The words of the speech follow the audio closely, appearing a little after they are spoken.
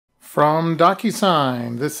From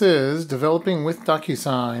DocuSign, this is Developing with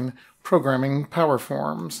DocuSign, Programming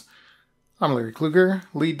PowerForms. I'm Larry Kluger,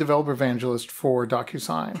 Lead Developer Evangelist for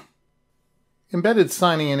DocuSign. Embedded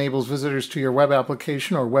signing enables visitors to your web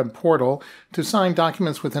application or web portal to sign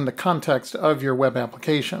documents within the context of your web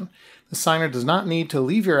application. The signer does not need to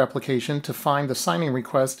leave your application to find the signing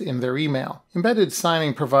request in their email. Embedded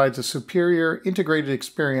signing provides a superior, integrated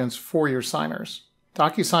experience for your signers.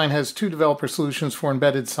 DocuSign has two developer solutions for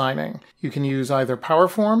embedded signing. You can use either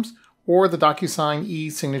PowerForms or the DocuSign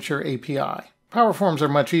e-signature API. PowerForms are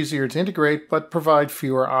much easier to integrate but provide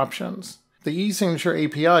fewer options. The e-signature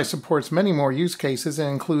API supports many more use cases and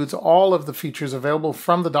includes all of the features available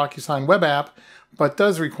from the DocuSign web app, but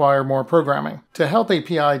does require more programming. To help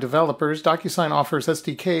API developers, DocuSign offers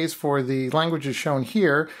SDKs for the languages shown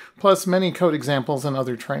here, plus many code examples and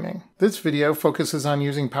other training. This video focuses on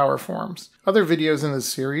using PowerForms. Other videos in this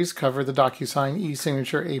series cover the DocuSign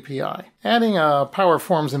e-signature API. Adding a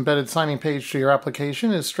PowerForms embedded signing page to your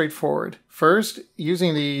application is straightforward. First,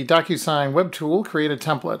 using the DocuSign web tool, create a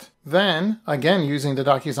template. Then, again using the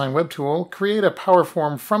DocuSign web tool, create a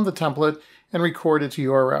PowerForm from the template and record its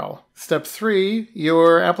URL. Step 3,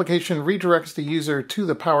 your application redirects the user to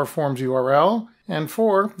the PowerForms URL. And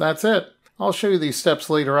 4, that's it. I'll show you these steps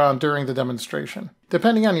later on during the demonstration.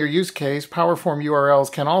 Depending on your use case, PowerForm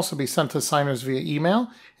URLs can also be sent to signers via email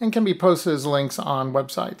and can be posted as links on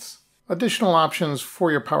websites. Additional options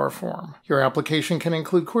for your PowerForm. Your application can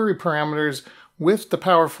include query parameters with the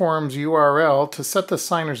PowerForms URL to set the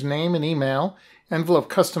signer's name and email, envelope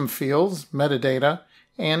custom fields, metadata,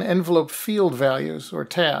 and envelope field values, or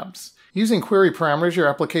tabs. Using query parameters, your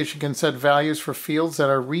application can set values for fields that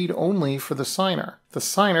are read-only for the signer. The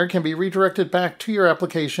signer can be redirected back to your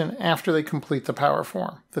application after they complete the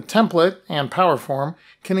PowerForm. The template and PowerForm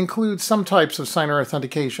can include some types of signer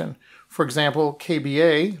authentication. For example,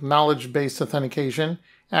 KBA, knowledge-based authentication,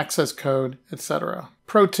 access code, etc.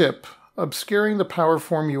 Pro tip: obscuring the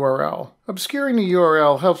PowerForm URL. Obscuring the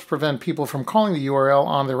URL helps prevent people from calling the URL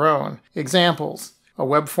on their own. Examples: a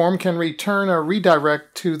web form can return a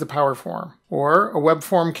redirect to the PowerForm. Or a web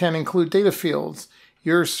form can include data fields.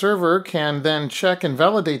 Your server can then check and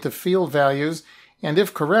validate the field values, and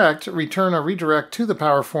if correct, return a redirect to the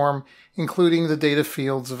PowerForm, including the data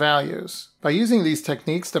field's values. By using these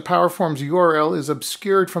techniques, the PowerForm's URL is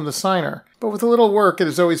obscured from the signer. But with a little work, it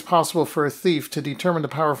is always possible for a thief to determine the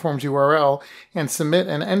PowerForm's URL and submit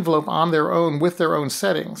an envelope on their own with their own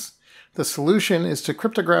settings. The solution is to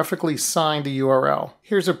cryptographically sign the URL.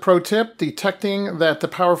 Here's a pro tip: detecting that the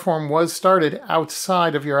PowerForm was started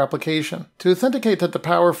outside of your application. To authenticate that the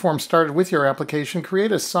PowerForm started with your application,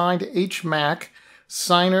 create a signed HMAC,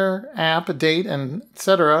 signer, app, date,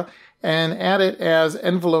 etc., and add it as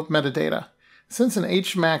envelope metadata. Since an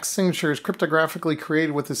HMAC signature is cryptographically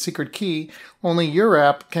created with a secret key, only your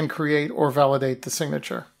app can create or validate the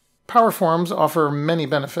signature. PowerForms offer many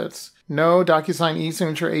benefits. No DocuSign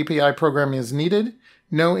e-signature API programming is needed,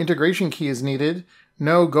 no integration key is needed,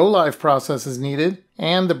 no go-live process is needed,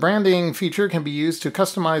 and the branding feature can be used to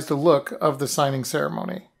customize the look of the signing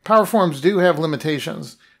ceremony. PowerForms do have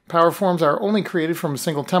limitations. PowerForms are only created from a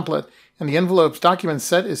single template, and the envelope's document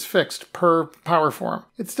set is fixed per PowerForm.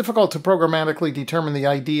 It's difficult to programmatically determine the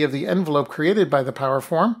ID of the envelope created by the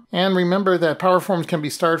PowerForm, and remember that PowerForms can be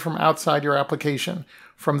started from outside your application,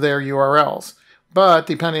 from their URLs. But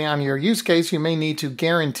depending on your use case, you may need to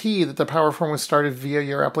guarantee that the PowerForm was started via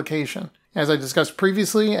your application. As I discussed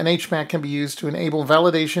previously, an HMAC can be used to enable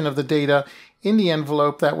validation of the data in the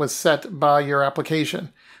envelope that was set by your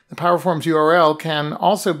application. The PowerForm's URL can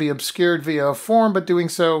also be obscured via a form, but doing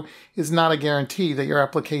so is not a guarantee that your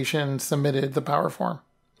application submitted the PowerForm.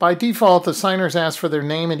 By default, the signers ask for their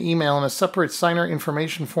name and email in a separate signer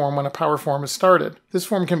information form when a PowerForm is started. This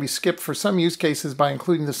form can be skipped for some use cases by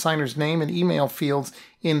including the signer's name and email fields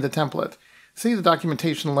in the template. See the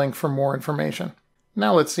documentation link for more information.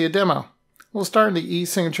 Now let's see a demo. We'll start in the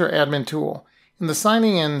e-signature admin tool. In the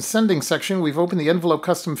signing and sending section, we've opened the envelope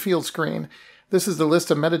custom field screen. This is the list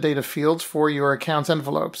of metadata fields for your account's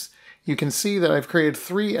envelopes. You can see that I've created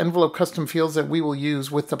 3 envelope custom fields that we will use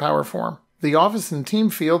with the PowerForm. The office and team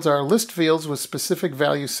fields are list fields with specific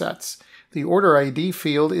value sets. The order ID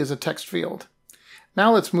field is a text field.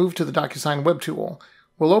 Now let's move to the DocuSign web tool.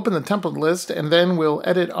 We'll open the template list and then we'll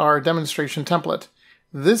edit our demonstration template.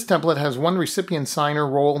 This template has one recipient signer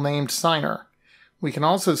role named signer. We can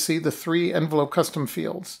also see the 3 envelope custom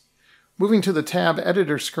fields. Moving to the tab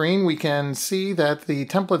editor screen, we can see that the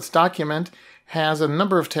template's document has a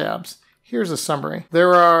number of tabs. Here's a summary.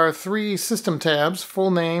 There are 3 system tabs: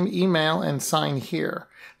 full name, email, and sign here.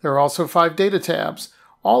 There are also 5 data tabs.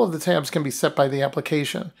 All of the tabs can be set by the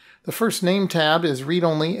application. The first name tab is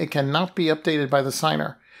read-only. It cannot be updated by the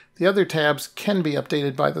signer. The other tabs can be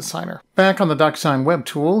updated by the signer. Back on the DocuSign Web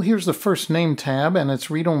tool, here's the first name tab and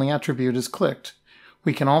its read-only attribute is clicked.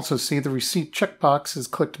 We can also see the receipt checkbox is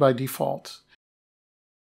clicked by default.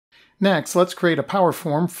 Next, let's create a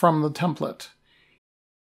PowerForm from the template.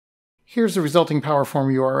 Here's the resulting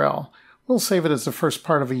PowerForm URL. We'll save it as the first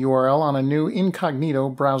part of a URL on a new incognito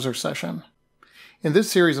browser session. In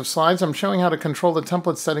this series of slides, I'm showing how to control the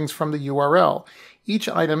template settings from the URL. Each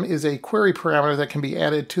item is a query parameter that can be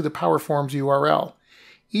added to the PowerForms URL.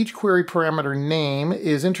 Each query parameter name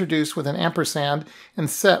is introduced with an ampersand and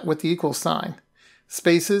set with the equal sign.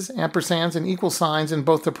 Spaces, ampersands, and equal signs in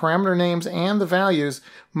both the parameter names and the values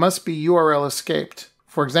must be URL escaped.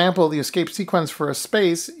 For example, the escape sequence for a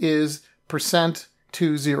space is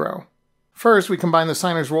 %20. First, we combine the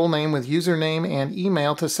signer's role name with username and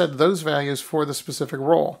email to set those values for the specific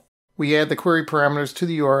role. We add the query parameters to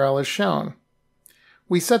the URL as shown.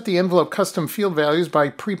 We set the envelope custom field values by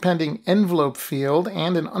prepending envelope field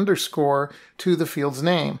and an underscore to the field's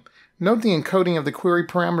name. Note the encoding of the query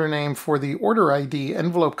parameter name for the order ID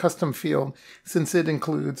envelope custom field since it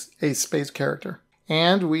includes a space character.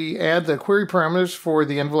 And we add the query parameters for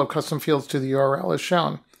the envelope custom fields to the URL as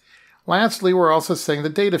shown. Lastly, we're also setting the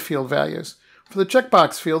data field values. For the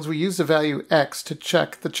checkbox fields, we use the value X to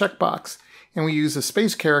check the checkbox, and we use a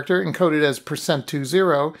space character encoded as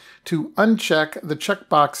 %20 to uncheck the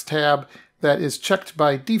checkbox tab that is checked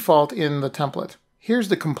by default in the template. Here's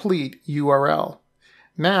the complete URL.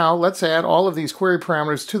 Now, let's add all of these query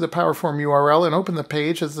parameters to the PowerForm URL and open the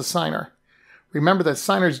page as the signer. Remember that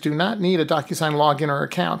signers do not need a DocuSign login or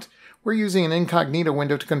account. We're using an incognito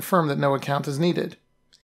window to confirm that no account is needed.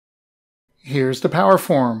 Here's the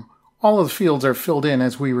PowerForm. All of the fields are filled in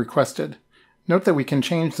as we requested. Note that we can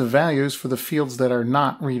change the values for the fields that are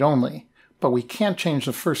not read-only, but we can't change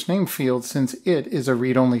the first name field since it is a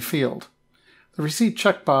read-only field. The receipt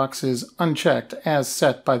checkbox is unchecked as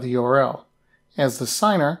set by the URL. As the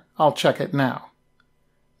signer, I'll check it now.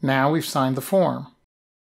 Now we've signed the form.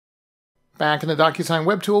 Back in the DocuSign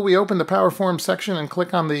Web tool, we open the PowerForms section and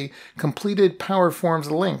click on the Completed PowerForms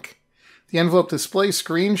link. The envelope display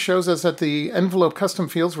screen shows us that the envelope custom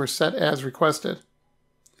fields were set as requested.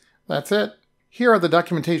 That's it. Here are the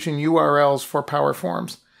documentation URLs for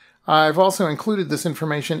PowerForms. I've also included this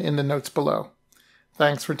information in the notes below.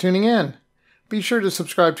 Thanks for tuning in. Be sure to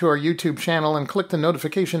subscribe to our YouTube channel and click the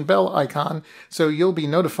notification bell icon so you'll be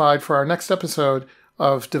notified for our next episode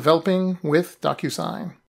of Developing with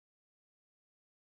DocuSign.